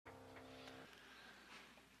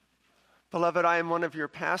Beloved, I am one of your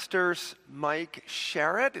pastors, Mike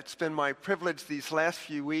Sherritt. It's been my privilege these last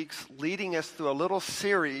few weeks leading us through a little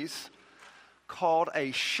series called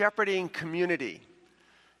A Shepherding Community,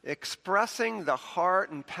 expressing the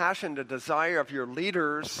heart and passion, the desire of your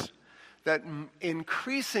leaders that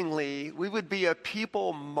increasingly we would be a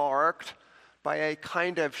people marked by a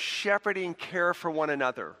kind of shepherding care for one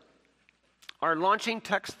another. Our launching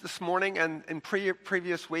text this morning and in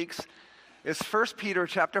previous weeks is 1 Peter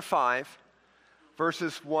chapter 5,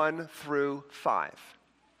 verses 1 through 5.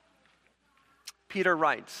 Peter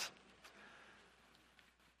writes,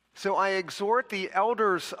 "So I exhort the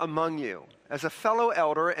elders among you, as a fellow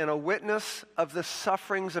elder and a witness of the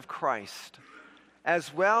sufferings of Christ,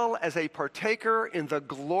 as well as a partaker in the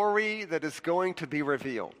glory that is going to be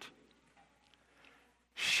revealed.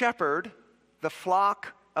 Shepherd the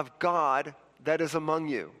flock of God that is among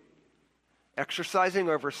you, exercising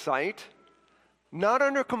oversight, not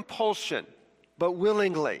under compulsion, but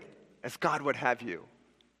willingly, as God would have you.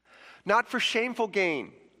 Not for shameful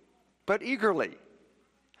gain, but eagerly.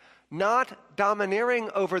 Not domineering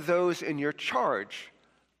over those in your charge,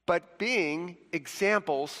 but being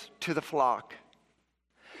examples to the flock.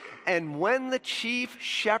 And when the chief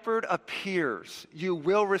shepherd appears, you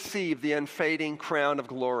will receive the unfading crown of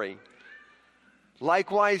glory.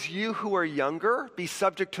 Likewise, you who are younger, be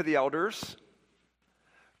subject to the elders.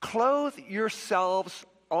 Clothe yourselves,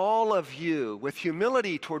 all of you, with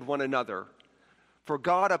humility toward one another. For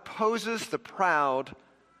God opposes the proud,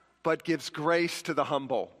 but gives grace to the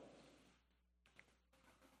humble."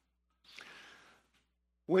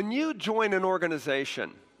 When you join an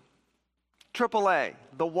organization, AAA,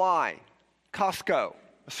 the Y, Costco,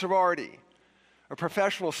 a sorority, a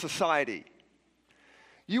professional society,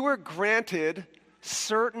 you are granted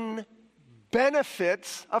certain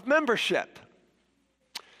benefits of membership.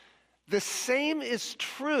 The same is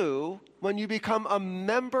true when you become a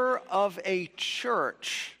member of a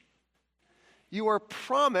church. You are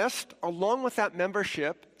promised, along with that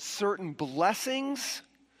membership, certain blessings,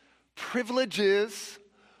 privileges,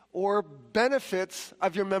 or benefits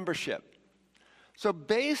of your membership. So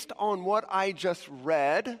based on what I just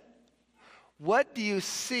read, what do you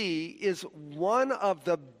see is one of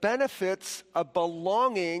the benefits of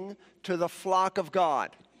belonging to the flock of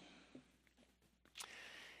God?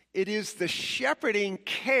 It is the shepherding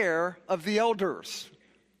care of the elders.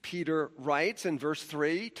 Peter writes in verse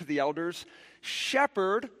 3 to the elders,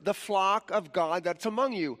 "Shepherd the flock of God that's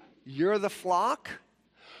among you." You're the flock.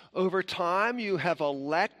 Over time, you have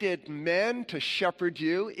elected men to shepherd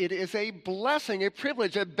you. It is a blessing, a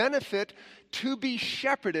privilege, a benefit to be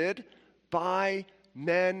shepherded by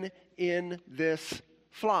men in this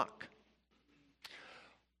flock.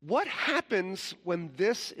 What happens when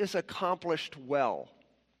this is accomplished well?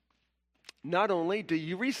 Not only do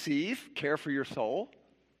you receive care for your soul,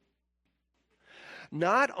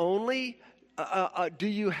 not only do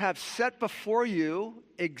you have set before you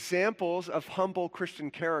examples of humble Christian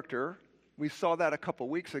character. We saw that a couple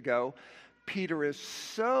weeks ago. Peter is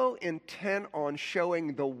so intent on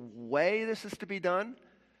showing the way this is to be done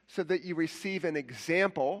so that you receive an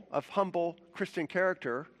example of humble Christian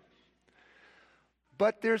character.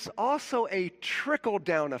 But there's also a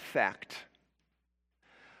trickle-down effect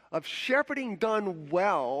of shepherding done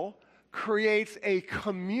well creates a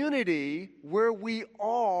community where we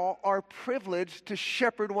all are privileged to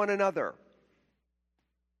shepherd one another.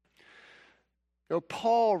 You know,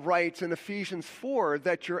 Paul writes in Ephesians 4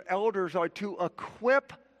 that your elders are to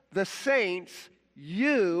equip the saints,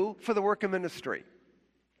 you, for the work of ministry.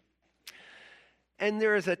 And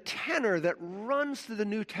there is a tenor that runs through the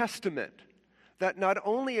New Testament that not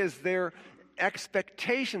only is there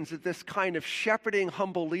expectations of this kind of shepherding,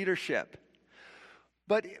 humble leadership,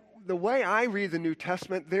 but the way I read the New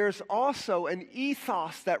Testament, there's also an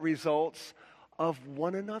ethos that results of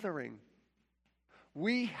one anothering.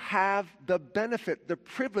 We have the benefit, the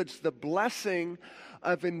privilege, the blessing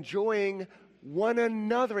of enjoying one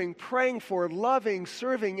anothering, praying for, loving,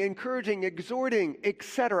 serving, encouraging, exhorting,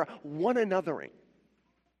 etc., one anothering.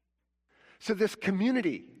 So this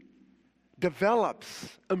community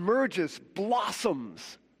develops, emerges,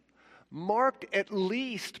 blossoms, marked at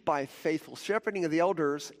least by faithful shepherding of the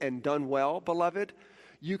elders and done well, beloved.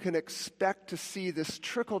 You can expect to see this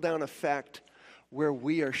trickle-down effect where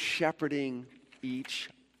we are shepherding each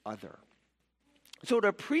other. So to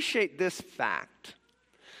appreciate this fact,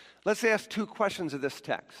 let's ask two questions of this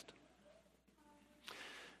text.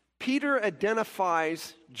 Peter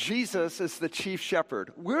identifies Jesus as the chief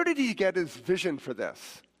shepherd. Where did he get his vision for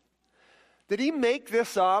this? Did he make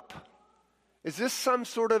this up? Is this some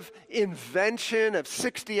sort of invention of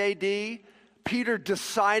 60 AD? Peter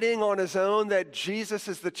deciding on his own that Jesus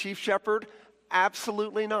is the chief shepherd?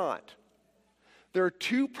 Absolutely not. There are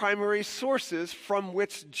two primary sources from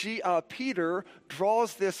which Peter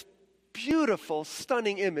draws this beautiful,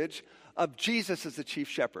 stunning image of Jesus as the chief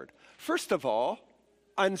shepherd. First of all,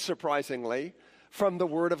 unsurprisingly, from the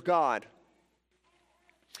Word of God.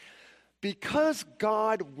 Because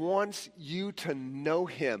God wants you to know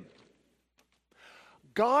Him.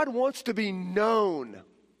 God wants to be known.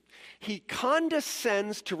 He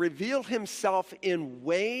condescends to reveal Himself in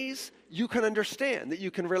ways you can understand, that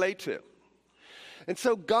you can relate to. And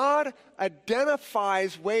so God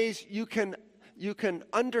identifies ways you can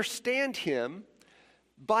understand Him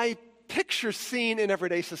by pictures seen in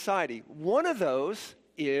everyday society. One of those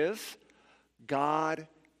is God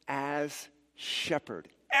as shepherd.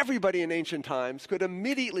 Everybody in ancient times could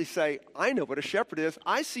immediately say, I know what a shepherd is.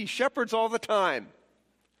 I see shepherds all the time.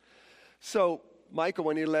 So Michael,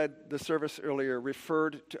 when he led the service earlier,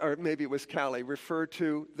 referred to, or maybe it was Callie, referred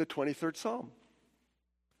to the 23rd Psalm.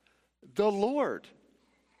 The Lord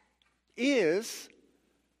is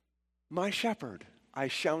my shepherd. I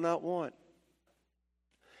shall not want.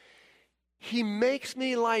 He makes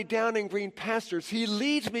me lie down in green pastures. He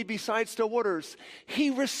leads me beside still waters. He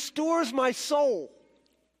restores my soul.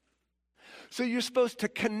 So you're supposed to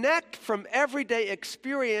connect from everyday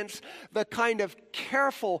experience the kind of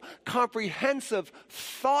careful, comprehensive,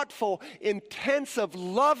 thoughtful, intensive,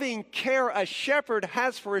 loving care a shepherd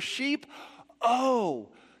has for a sheep. Oh,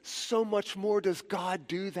 so much more does God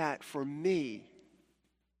do that for me.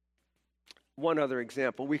 One other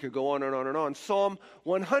example, we could go on and on and on. Psalm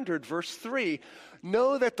 100, verse 3.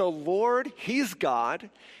 Know that the Lord, He's God.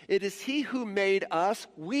 It is He who made us.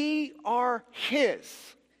 We are His.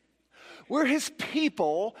 We're His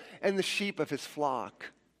people and the sheep of His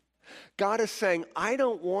flock. God is saying, I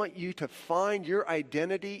don't want you to find your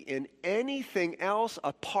identity in anything else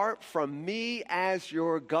apart from me as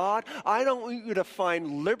your God. I don't want you to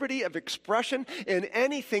find liberty of expression in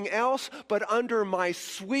anything else but under my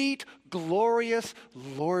sweet, glorious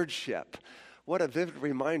lordship. What a vivid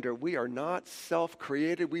reminder. We are not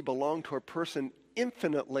self-created. We belong to a person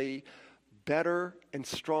infinitely better and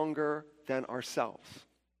stronger than ourselves.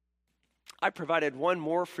 I provided one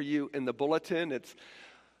more for you in the bulletin. It's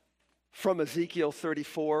from Ezekiel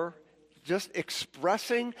 34, just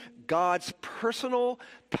expressing God's personal,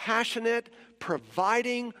 passionate,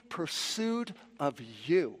 providing pursuit of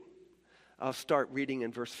you. I'll start reading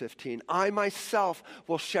in verse 15. I myself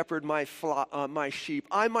will shepherd my sheep.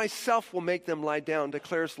 I myself will make them lie down,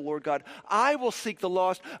 declares the Lord God. I will seek the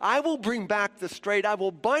lost. I will bring back the strayed. I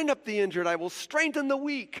will bind up the injured. I will strengthen the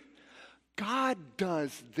weak. God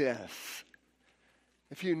does this.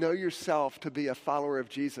 If you know yourself to be a follower of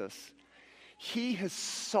Jesus, He has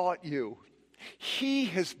sought you. He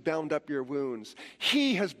has bound up your wounds.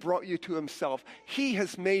 He has brought you to Himself. He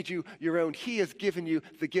has made you your own. He has given you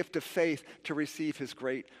the gift of faith to receive His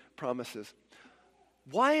great promises.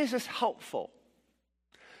 Why is this helpful?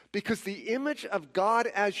 Because the image of God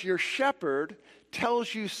as your shepherd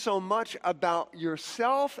tells you so much about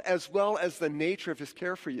yourself as well as the nature of His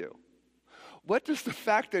care for you. What does the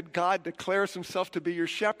fact that God declares Himself to be your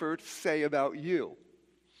shepherd say about you?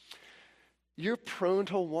 You're prone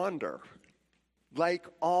to wander, like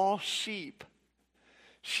all sheep.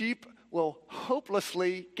 Sheep will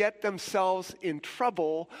hopelessly get themselves in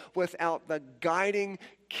trouble without the guiding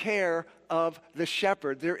care of the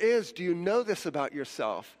shepherd. There is, do you know this about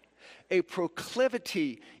yourself, a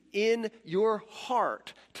proclivity in your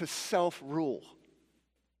heart to self-rule.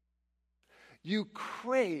 You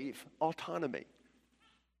crave autonomy.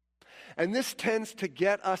 And this tends to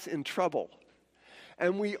get us in trouble.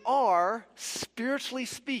 And we are, spiritually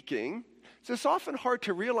speaking, so it's often hard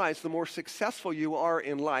to realize the more successful you are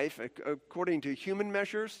in life, according to human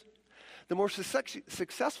measures, the more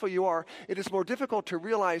successful you are, it is more difficult to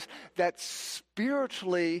realize that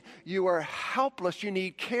spiritually you are helpless. You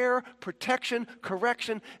need care, protection,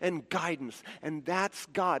 correction, and guidance. And that's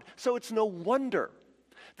God. So it's no wonder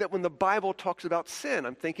that when the Bible talks about sin,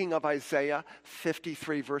 I'm thinking of Isaiah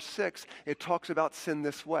 53, verse 6, it talks about sin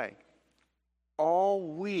this way. All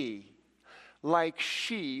we, like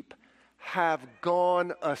sheep, have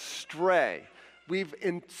gone astray. We've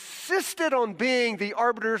insisted on being the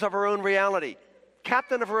arbiters of our own reality,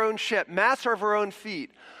 captain of our own ship, master of our own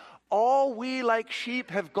feet. All we, like sheep,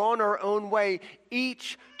 have gone our own way,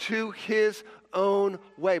 each to his own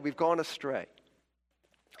way. We've gone astray.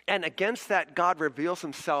 And against that, God reveals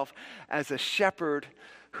Himself as a shepherd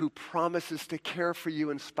who promises to care for you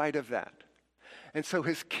in spite of that. And so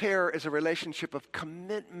His care is a relationship of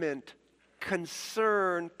commitment,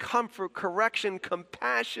 concern, comfort, correction,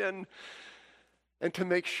 compassion. and to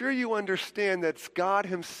make sure you understand that it's God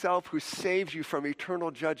himself who saves you from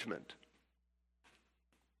eternal judgment.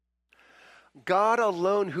 God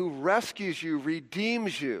alone who rescues you,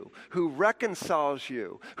 redeems you, who reconciles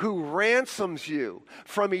you, who ransoms you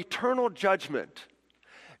from eternal judgment.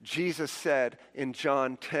 Jesus said in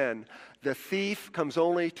John 10, "The thief comes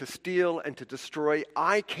only to steal and to destroy.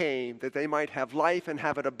 I came that they might have life and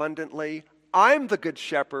have it abundantly. I'm the good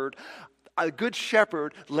shepherd. A good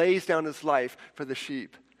shepherd lays down his life for the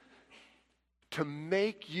sheep." To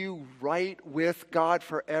make you right with God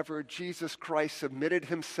forever, Jesus Christ submitted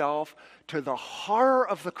himself to the horror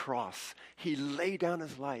of the cross. He laid down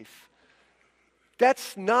his life.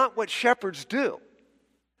 That's not what shepherds do.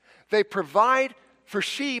 They provide for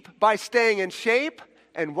sheep by staying in shape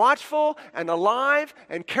and watchful and alive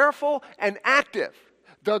and careful and active.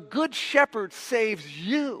 The good shepherd saves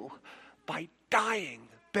you by dying,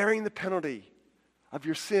 bearing the penalty of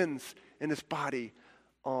your sins in his body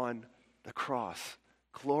on the cross.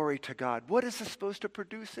 Glory to God. What is this supposed to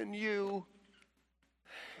produce in you?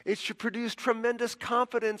 It should produce tremendous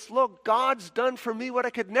confidence. Look, God's done for me what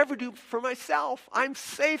I could never do for myself. I'm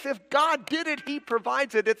safe. If God did it, he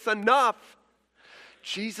provides it. It's enough.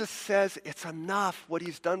 Jesus says it's enough what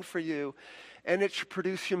he's done for you. And it should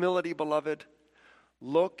produce humility, beloved.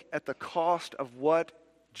 Look at the cost of what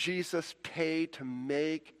Jesus paid to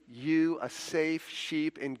make you a safe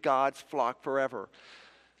sheep in God's flock forever.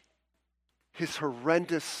 His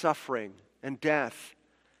horrendous suffering and death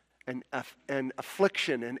and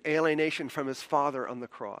affliction and alienation from his Father on the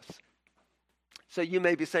cross. So you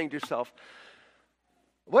may be saying to yourself,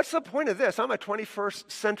 what's the point of this? I'm a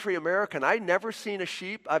 21st century American. I've never seen a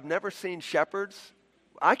sheep. I've never seen shepherds.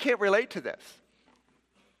 I can't relate to this.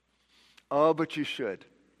 Oh, but you should.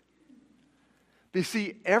 You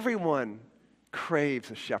see, everyone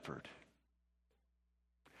craves a shepherd.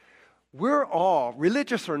 We're all,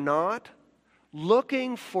 religious or not,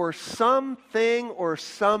 looking for something or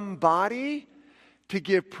somebody to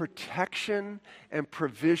give protection and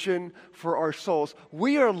provision for our souls.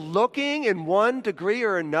 We are looking in one degree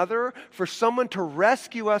or another for someone to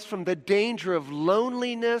rescue us from the danger of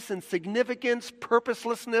loneliness, insignificance,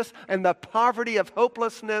 purposelessness, and the poverty of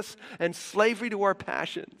hopelessness and slavery to our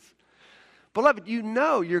passions. Beloved, you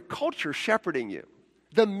know your culture is shepherding you.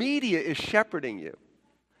 The media is shepherding you.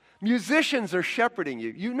 Musicians are shepherding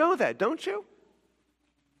you. You know that, don't you?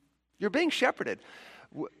 You're being shepherded.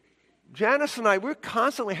 Janice and I, we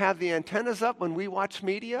constantly have the antennas up when we watch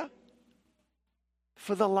media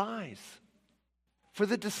for the lies, for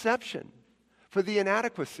the deception, for the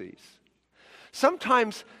inadequacies.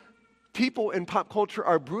 Sometimes people in pop culture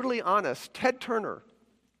are brutally honest. Ted Turner,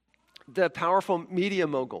 the powerful media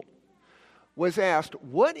mogul, was asked,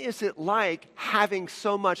 what is it like having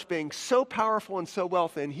so much, being so powerful and so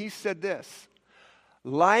wealthy? And he said this: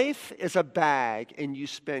 life is a bag, and you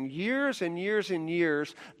spend years and years and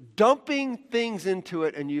years dumping things into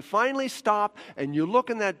it, and you finally stop, and you look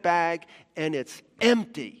in that bag, and it's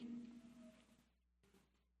empty.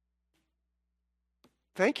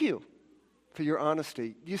 Thank you for your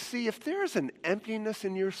honesty. You see, if there's an emptiness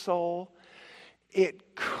in your soul,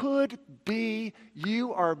 it could be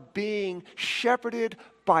you are being shepherded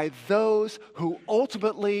by those who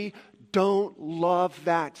ultimately don't love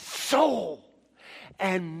that soul.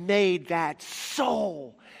 And made that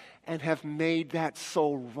soul and have made that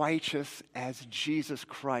soul righteous as Jesus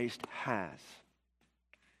Christ has.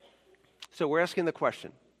 So we're asking the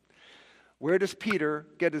question, where does Peter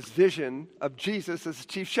get his vision of Jesus as the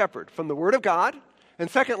chief shepherd? From the Word of God, and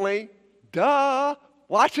secondly,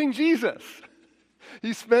 watching Jesus.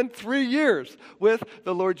 He spent 3 years with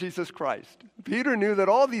the Lord Jesus Christ. Peter knew that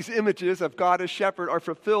all these images of God as shepherd are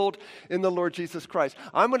fulfilled in the Lord Jesus Christ.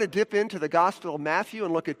 I'm going to dip into the Gospel of Matthew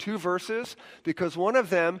and look at 2 verses because one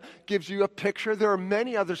of them gives you a picture. There are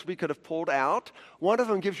many others we could have pulled out. One of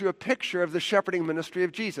them gives you a picture of the shepherding ministry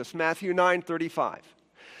of Jesus, Matthew 9:35.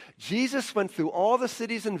 Jesus went through all the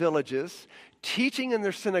cities and villages, teaching in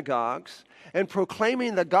their synagogues, and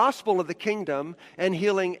proclaiming the gospel of the kingdom and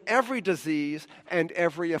healing every disease and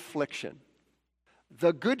every affliction.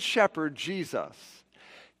 The good shepherd, Jesus,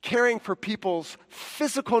 caring for people's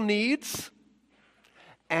physical needs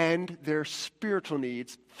and their spiritual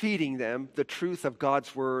needs, feeding them the truth of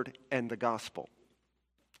God's word and the gospel.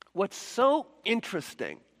 What's so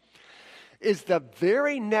interesting is the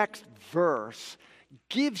very next verse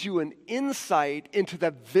gives you an insight into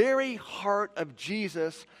the very heart of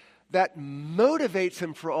Jesus that motivates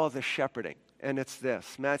him for all the shepherding. And it's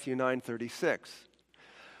this, Matthew 9:36.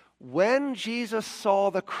 When Jesus saw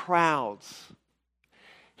the crowds,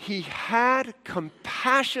 he had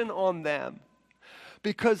compassion on them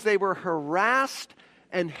because they were harassed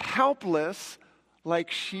and helpless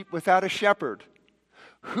like sheep without a shepherd.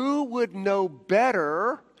 Who would know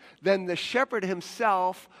better than the shepherd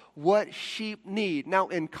himself what sheep need? Now,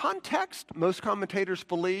 in context, most commentators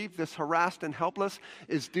believe this harassed and helpless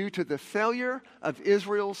is due to the failure of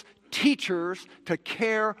Israel's teachers to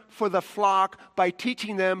care for the flock by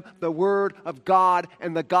teaching them the word of God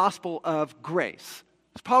and the gospel of grace.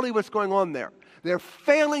 That's probably what's going on there. They're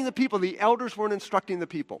failing the people. The elders weren't instructing the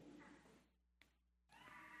people.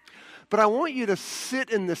 But I want you to sit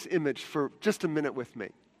in this image for just a minute with me.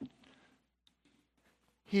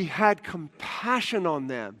 He had compassion on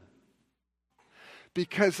them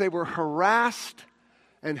because they were harassed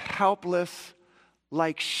and helpless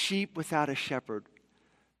like sheep without a shepherd.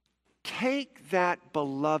 Take that,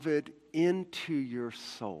 beloved, into your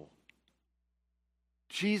soul.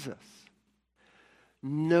 Jesus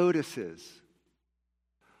notices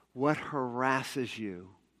what harasses you.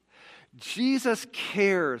 Jesus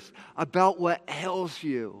cares about what ails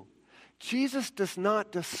you. Jesus does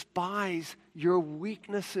not despise your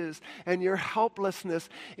weaknesses and your helplessness.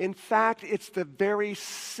 In fact, it's the very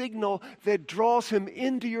signal that draws him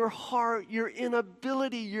into your heart, your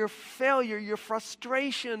inability, your failure, your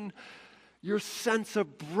frustration, your sense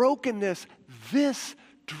of brokenness. This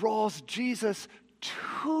draws Jesus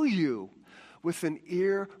to you with an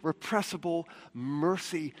irrepressible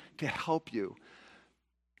mercy to help you.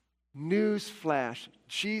 Newsflash,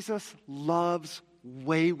 Jesus loves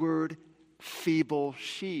wayward, feeble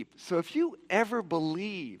sheep. So if you ever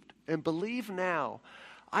believed and believe now,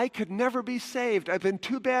 I could never be saved, I've been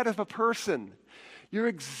too bad of a person, you're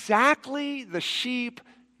exactly the sheep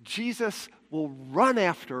Jesus will run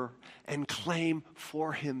after and claim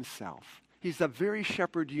for himself. He's the very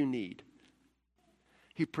shepherd you need.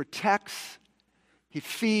 He protects, he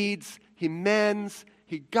feeds, he mends,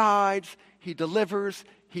 he guides, he delivers,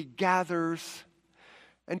 he gathers.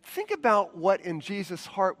 And think about what in Jesus'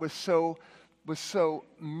 heart was so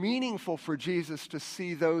meaningful for Jesus to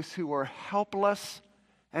see those who were helpless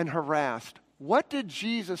and harassed. What did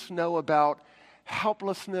Jesus know about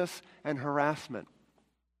helplessness and harassment?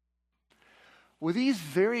 Well, these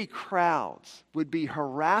very crowds would be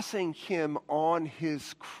harassing him on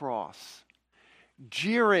his cross,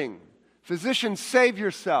 jeering, "Physician, save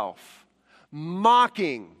yourself,"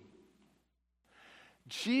 mocking.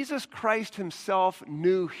 Jesus Christ himself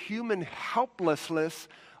knew human helplessness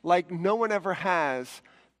like no one ever has,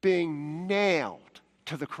 being nailed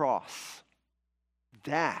to the cross.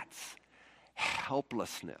 That's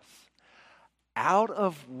helplessness, out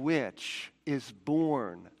of which is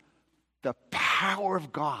born the power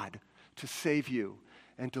of God to save you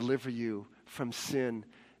and deliver you from sin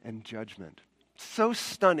and judgment. So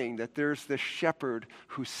stunning that there's this shepherd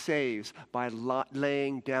who saves by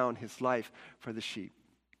laying down his life for the sheep.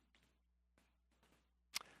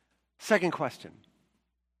 Second question.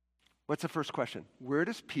 What's the first question? Where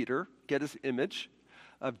does Peter get his image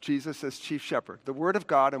of Jesus as chief shepherd? The word of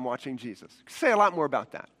God and watching Jesus. Say a lot more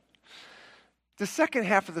about that. The second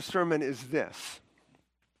half of the sermon is this.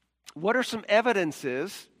 What are some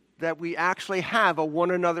evidences that we actually have a one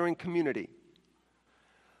another in community?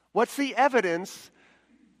 What's the evidence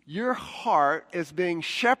your heart is being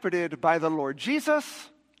shepherded by the Lord Jesus,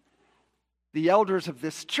 the elders of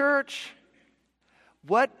this church?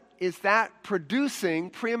 What is that producing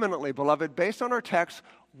preeminently, beloved? Based on our text,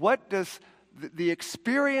 what does the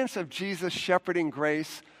experience of Jesus' shepherding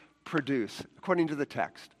grace produce, according to the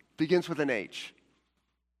text? Begins with an H.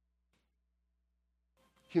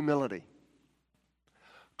 Humility.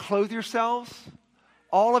 Clothe yourselves,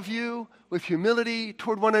 all of you, with humility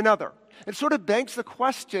toward one another. It sort of begs the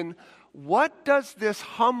question, what does this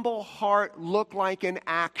humble heart look like in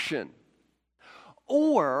action?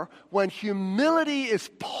 Or when humility is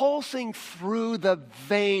pulsing through the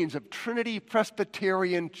veins of Trinity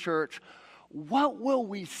Presbyterian Church, what will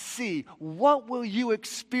we see? What will you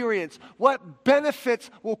experience? What benefits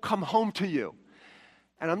will come home to you?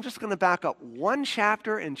 And I'm just going to back up one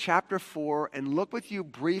chapter in chapter 4 and look with you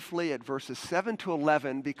briefly at verses 7 to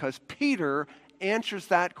 11 because Peter answers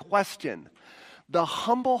that question. The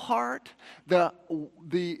humble heart, the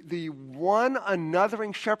one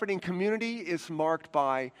anothering shepherding community is marked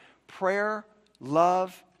by prayer,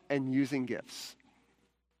 love, and using gifts.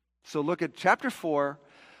 So look at chapter 4,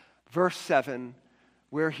 verse 7,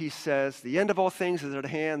 where he says, "The end of all things is at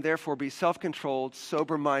hand, therefore be self-controlled,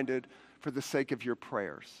 sober-minded, for the sake of your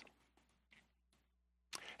prayers."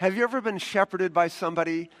 Have you ever been shepherded by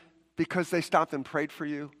somebody because they stopped and prayed for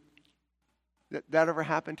you? That ever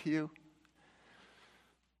happened to you?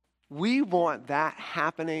 We want that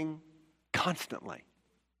happening constantly.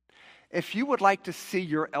 If you would like to see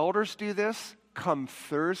your elders do this, come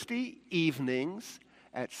Thursday evenings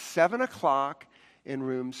at 7 o'clock in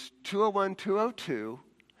rooms 201, 202,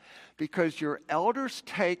 because your elders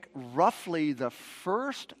take roughly the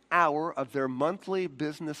first hour of their monthly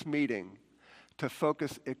business meeting to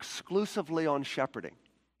focus exclusively on shepherding.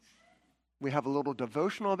 We have a little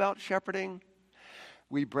devotional about shepherding.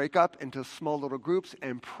 We break up into small little groups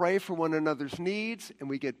and pray for one another's needs, and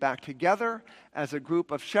we get back together as a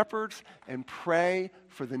group of shepherds and pray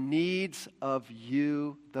for the needs of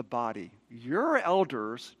you, the body. Your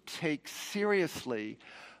elders take seriously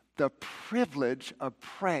the privilege of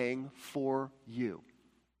praying for you.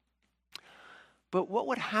 But what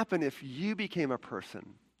would happen if you became a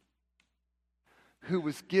person who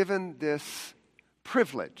was given this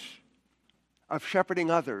privilege of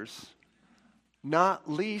shepherding others, not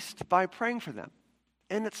least by praying for them?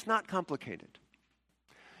 And it's not complicated.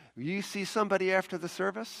 You see somebody after the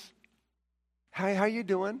service, "Hi, how you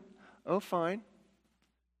doing?" "Oh, fine."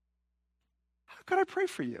 "How could I pray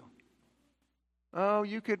for you?" "Oh,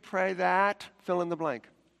 you could pray that," fill in the blank.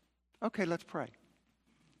 "Okay, let's pray."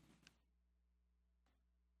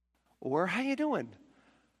 Or, "How you doing?"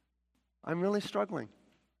 "I'm really struggling."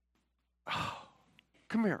 "Oh,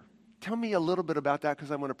 come here. Tell me a little bit about that because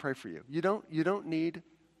I want to pray for you." You don't need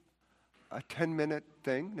a 10-minute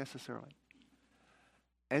thing necessarily.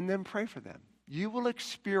 And then pray for them. You will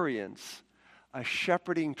experience a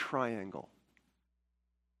shepherding triangle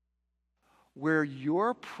where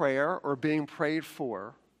your prayer or being prayed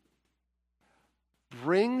for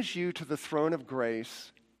brings you to the throne of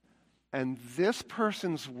grace, and this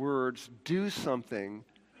person's words do something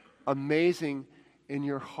amazing in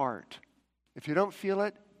your heart. If you don't feel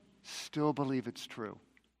it, still believe it's true.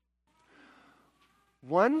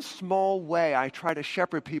 One small way I try to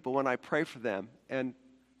shepherd people when I pray for them, and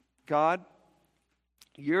God,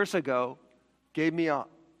 years ago, gave me a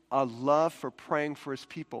love for praying for His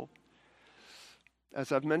people.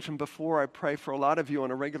 As I've mentioned before, I pray for a lot of you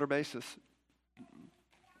on a regular basis.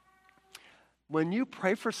 When you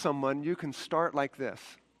pray for someone, you can start like this.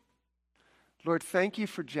 "Lord, thank you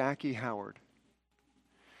for Jackie Howard.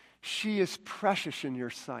 She is precious in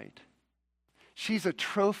your sight. She's a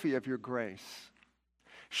trophy of your grace.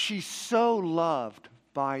 She's so loved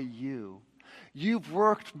by you. You've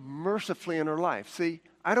worked mercifully in her life." See,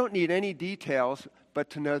 I don't need any details, but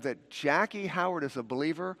to know that Jackie Howard is a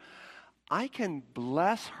believer, I can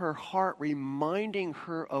bless her heart, reminding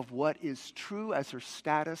her of what is true as her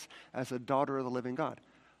status as a daughter of the living God.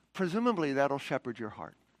 Presumably, that'll shepherd your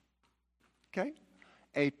heart. Okay?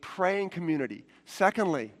 A praying community.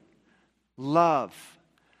 Secondly, love.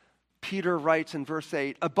 Peter writes in verse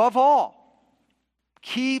 8, "Above all,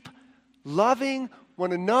 keep loving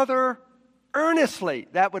one another earnestly."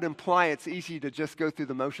 That would imply it's easy to just go through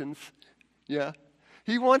the motions. Yeah?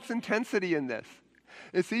 He wants intensity in this.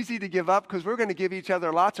 It's easy to give up because we're going to give each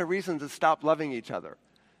other lots of reasons to stop loving each other.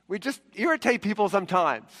 We just irritate people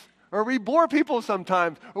sometimes, or we bore people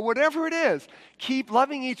sometimes, or whatever it is. Keep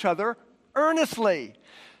loving each other earnestly,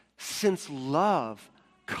 since love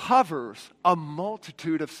covers a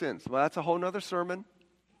multitude of sins. Well, that's a whole nother sermon.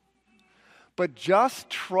 But just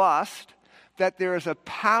trust that there is a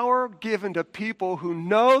power given to people who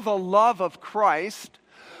know the love of Christ,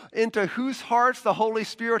 into whose hearts the Holy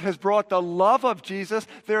Spirit has brought the love of Jesus.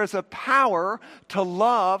 There is a power to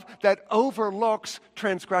love that overlooks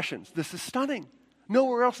transgressions. This is stunning.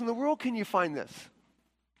 Nowhere else in the world can you find this.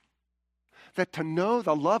 That to know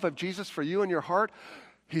the love of Jesus for you in your heart,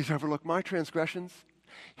 He's overlooked my transgressions.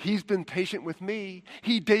 He's been patient with me.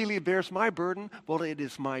 He daily bears my burden. Well, it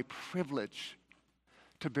is my privilege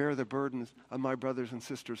to bear the burdens of my brothers and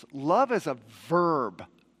sisters. Love is a verb.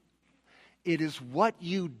 It is what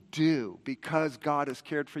you do because God has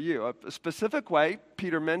cared for you. A specific way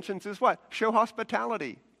Peter mentions is what? Show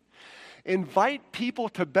hospitality. Invite people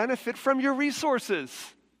to benefit from your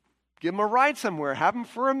resources. Give them a ride somewhere. Have them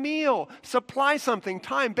for a meal. Supply something,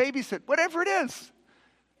 time, babysit, whatever it is.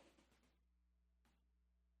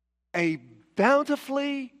 A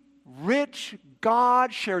bountifully rich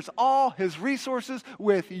God shares all His resources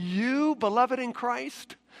with you, beloved in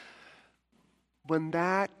Christ. When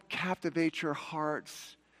that captivates your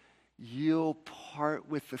hearts, you'll part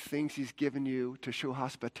with the things He's given you to show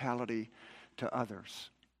hospitality to others.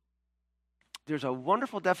 There's a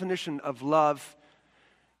wonderful definition of love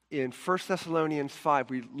in 1 Thessalonians 5.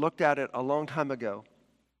 We looked at it a long time ago.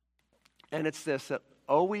 And it's this, that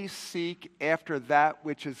always seek after that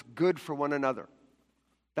which is good for one another.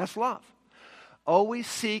 That's love. Always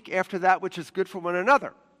seek after that which is good for one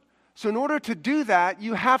another. So in order to do that,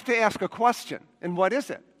 you have to ask a question. And what is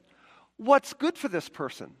it? What's good for this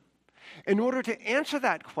person? In order to answer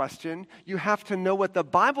that question, you have to know what the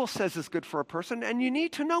Bible says is good for a person, and you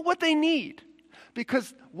need to know what they need.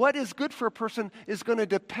 Because what is good for a person is going to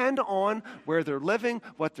depend on where they're living,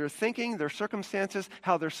 what they're thinking, their circumstances,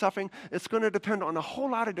 how they're suffering. It's going to depend on a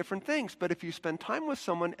whole lot of different things. But if you spend time with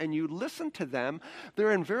someone and you listen to them,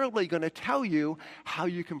 they're invariably going to tell you how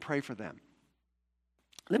you can pray for them.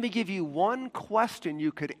 Let me give you one question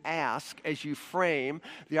you could ask as you frame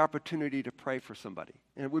the opportunity to pray for somebody.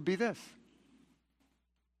 And it would be this.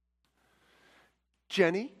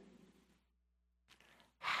 Jenny,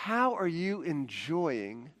 how are you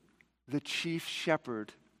enjoying the chief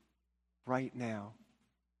shepherd right now?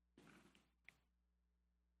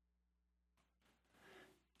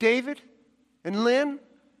 David and Lynn,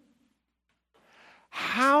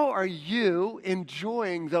 how are you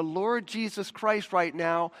enjoying the Lord Jesus Christ right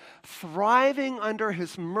now, thriving under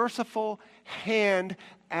his merciful hand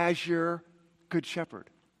as your good shepherd?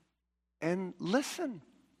 And listen.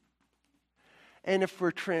 And if we're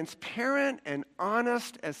transparent and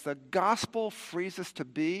honest as the gospel frees us to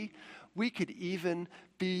be, we could even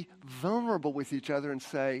be vulnerable with each other and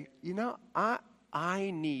say,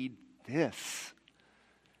 I need this.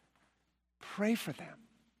 Pray for them.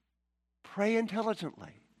 Pray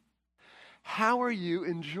intelligently. How are you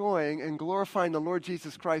enjoying and glorifying the Lord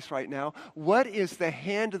Jesus Christ right now? What is the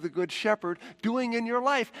hand of the Good Shepherd doing in your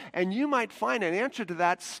life? And you might find an answer to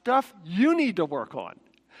that stuff you need to work on.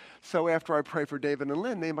 So after I pray for David and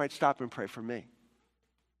Lynn, they might stop and pray for me.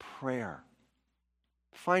 Prayer.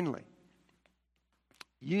 Finally,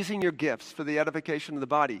 using your gifts for the edification of the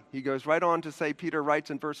body. He goes right on to say, Peter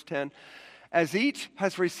writes in verse 10, as each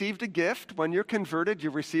has received a gift, when you're converted,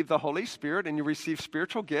 you receive the Holy Spirit and you receive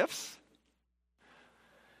spiritual gifts.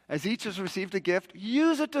 As each has received a gift,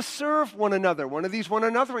 use it to serve one another. One of these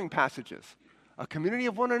one-anothering passages. A community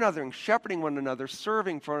of one another, shepherding one another,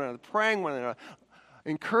 serving for one another, praying one another,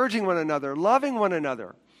 encouraging one another, loving one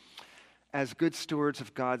another as good stewards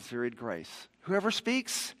of God's varied grace. Whoever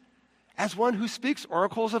speaks, as one who speaks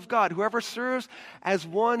oracles of God. Whoever serves, as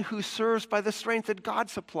one who serves by the strength that God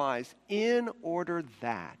supplies, in order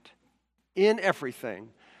that, in everything,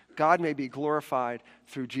 God may be glorified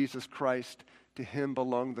through Jesus Christ. To him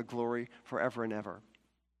belong the glory forever and ever.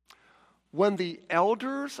 When the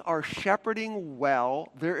elders are shepherding well,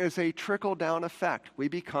 there is a trickle-down effect. We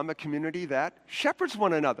become a community that shepherds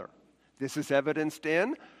one another. This is evidenced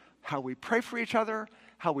in how we pray for each other,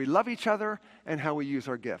 how we love each other, and how we use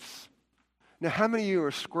our gifts. Now, how many of you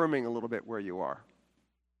are squirming a little bit where you are?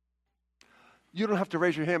 You don't have to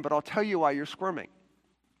raise your hand, but I'll tell you why you're squirming.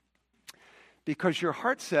 Because your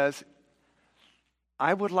heart says,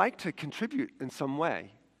 I would like to contribute in some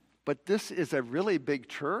way, but this is a really big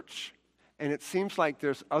church, and it seems like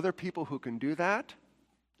there's other people who can do that.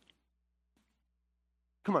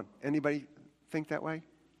 Come on, anybody think that way?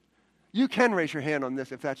 You can raise your hand on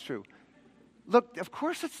this if that's true. Look, of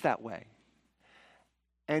course it's that way.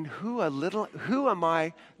 And who am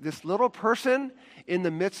I, this little person in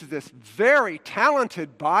the midst of this very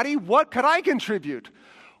talented body? What could I contribute?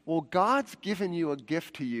 Well, God's given you a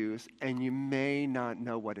gift to use, and you may not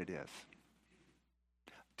know what it is.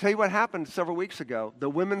 Tell you what happened several weeks ago. The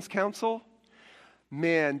Women's Council,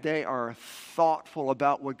 man, they are thoughtful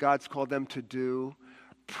about what God's called them to do,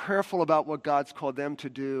 prayerful about what God's called them to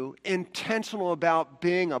do, intentional about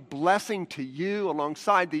being a blessing to you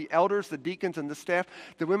alongside the elders, the deacons, and the staff.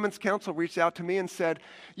 The Women's Council reached out to me and said,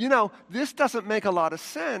 this doesn't make a lot of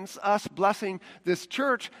sense, us blessing this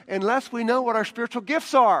church, unless we know what our spiritual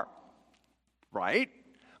gifts are. Right?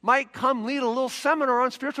 Might come lead a little seminar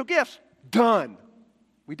on spiritual gifts. Done.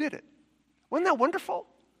 We did it. Wasn't that wonderful?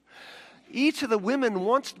 Each of the women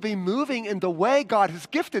wants to be moving in the way God has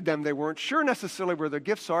gifted them. They weren't sure necessarily where their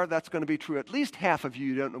gifts are. That's going to be true. At least half of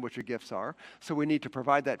you don't know what your gifts are. So we need to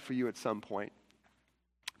provide that for you at some point.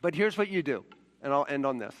 But here's what you do, and I'll end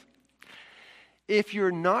on this. If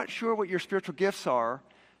you're not sure what your spiritual gifts are,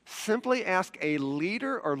 simply ask a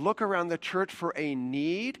leader or look around the church for a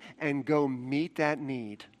need and go meet that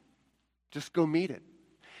need. Just go meet it.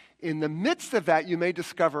 In the midst of that, you may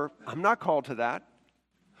discover, I'm not called to that.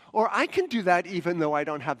 Or I can do that even though I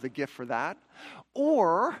don't have the gift for that.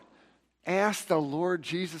 Or ask the Lord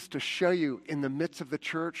Jesus to show you in the midst of the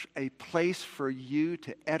church a place for you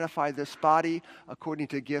to edify this body according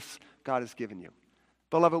to gifts God has given you.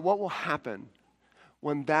 Beloved, what will happen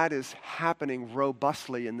when that is happening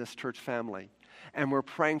robustly in this church family and we're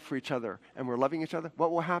praying for each other and we're loving each other?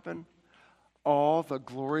 What will happen? All the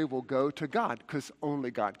glory will go to God because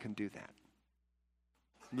only God can do that.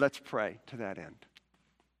 Let's pray to that end.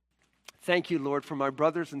 Thank you, Lord, for my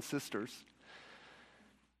brothers and sisters.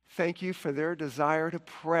 Thank you for their desire to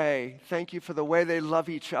pray. Thank you for the way they love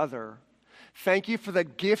each other. Thank you for the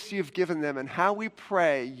gifts you've given them and how we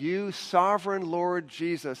pray, you, sovereign Lord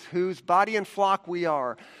Jesus, whose body and flock we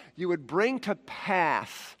are, you would bring to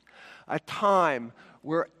pass a time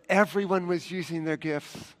where everyone was using their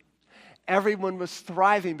gifts. Everyone was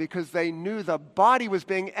thriving because they knew the body was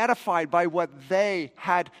being edified by what they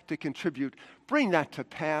had to contribute. Bring that to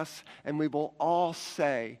pass, and we will all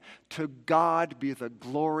say, to God be the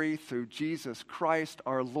glory through Jesus Christ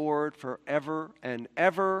our Lord forever and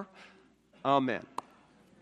ever. Amen.